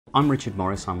I'm Richard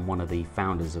Morris, I'm one of the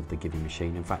founders of The Giving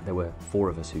Machine. In fact, there were 4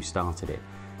 of us who started it.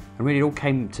 And really it all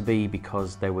came to be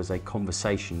because there was a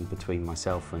conversation between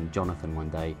myself and Jonathan one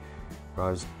day where I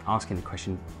was asking the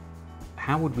question,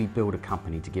 how would we build a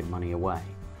company to give money away?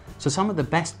 So some of the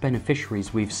best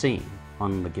beneficiaries we've seen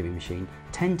on The Giving Machine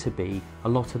tend to be a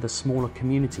lot of the smaller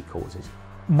community causes.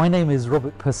 My name is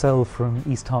Robert Purcell from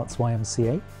East Harts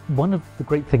YMCA. One of the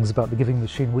great things about The Giving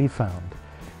Machine we found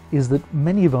is that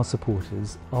many of our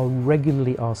supporters are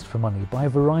regularly asked for money by a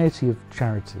variety of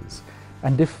charities.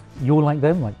 And if you're like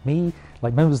them, like me,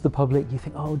 like members of the public, you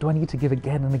think, oh, do I need to give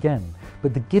again and again?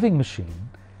 But The Giving Machine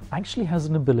actually has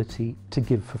an ability to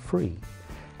give for free.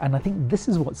 And I think this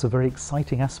is what's a very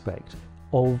exciting aspect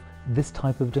of this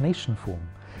type of donation form,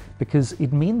 because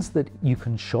it means that you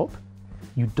can shop,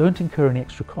 you don't incur any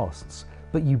extra costs,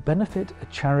 but you benefit a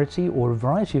charity or a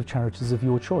variety of charities of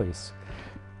your choice.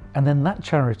 And then that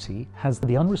charity has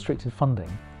the unrestricted funding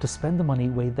to spend the money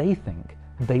where they think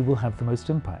they will have the most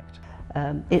impact.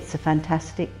 It's a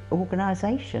fantastic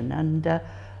organisation, and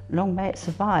long may it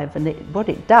survive. And what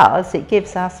it does, it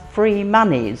gives us free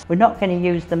monies. We're not going to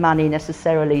use the money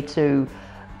necessarily to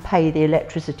pay the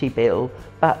electricity bill,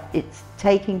 but it's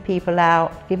taking people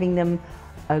out, giving them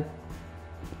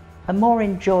a more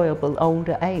enjoyable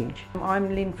older age.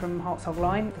 I'm Lynn from Hearts Hog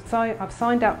Line. So I've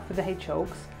signed up for the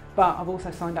hedgehogs, but I've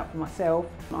also signed up for myself.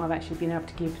 I've actually been able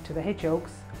to give to the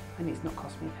hedgehogs and it's not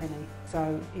cost me a penny.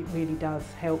 So it really does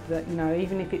help that, you know,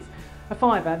 even if it's a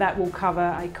 £5, that will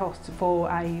cover a cost for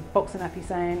a box of nappy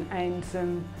sand and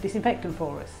some disinfectant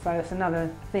for us. So that's another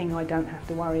thing I don't have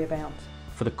to worry about.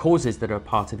 For the causes that are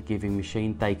part of The Giving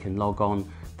Machine, they can log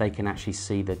on, they can actually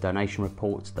see the donation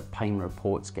reports, the payment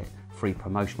reports, get free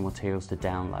promotional materials to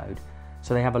download.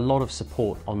 So they have a lot of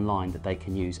support online that they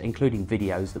can use, including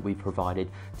videos that we provided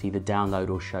to either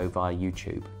download or show via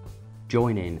YouTube.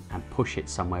 Join in and push it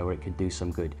somewhere where it can do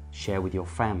some good. Share with your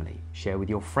family, share with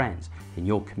your friends in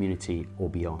your community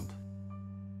or beyond.